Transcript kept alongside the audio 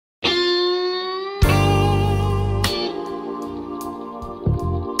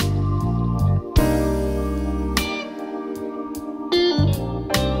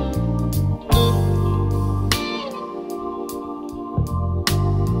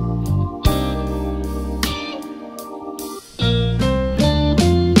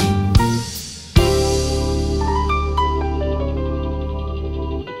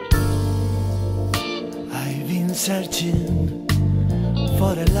searching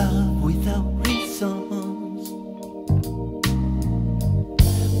for a love without reasons,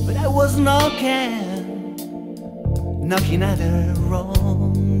 but I was knocking at a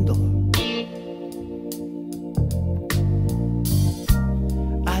wrong door.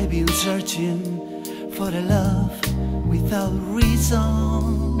 I've been searching for a love without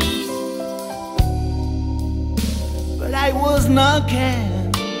reasons, but I was knocking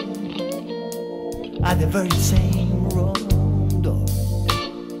at the very same wrong door.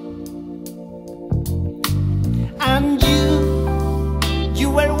 And you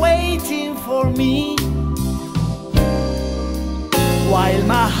were waiting for me, while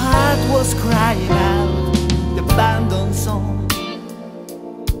my heart was crying out the abandoned song.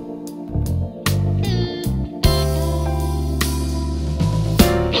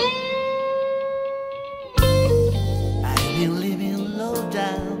 I've been living low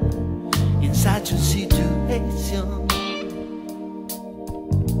down in such a situation,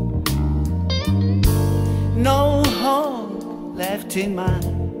 no hope left in my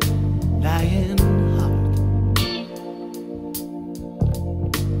dying heart.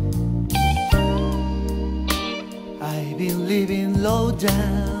 I've been living low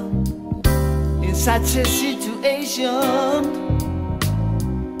down in such a situation.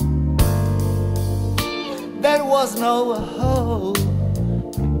 There was no hope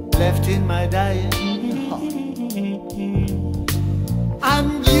left in my dying heart.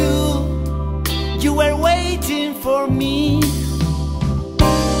 And you were waiting for me,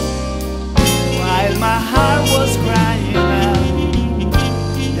 while my heart was crying out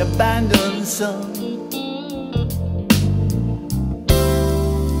the abandoned song.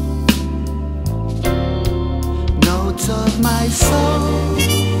 Notes of my soul,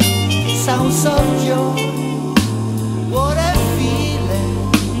 sounds of joy, what a feeling.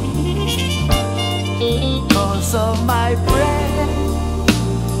 Cause of my breath,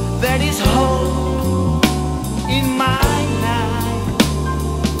 there is hope in my night.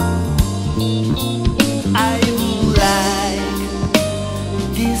 I would like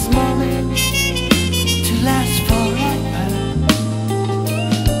this moment to last forever.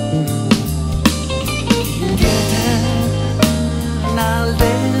 The eternal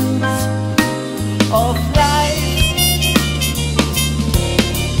dance of life.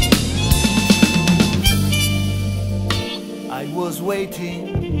 I was waiting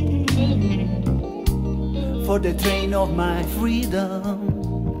for the train of my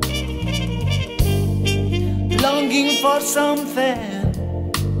freedom, longing for something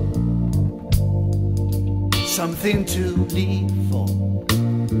to live for.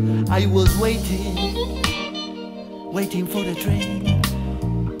 I was waiting for the train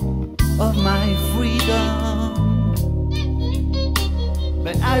of my freedom,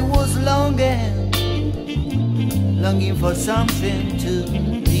 but I was longing for something to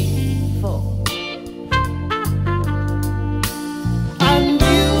live for. And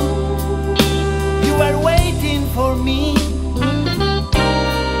you were waiting for me,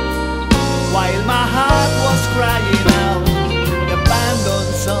 while my heart was crying out the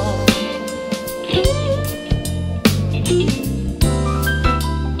abandoned song.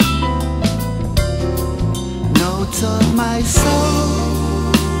 Notes of my soul,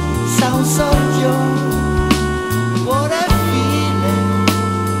 sounds of joy, what a feeling.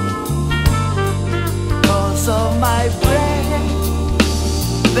 Cause of my breath,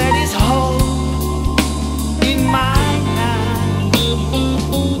 there is hope in my night.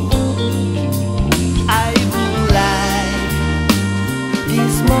 I would like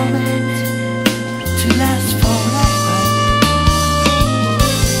this moment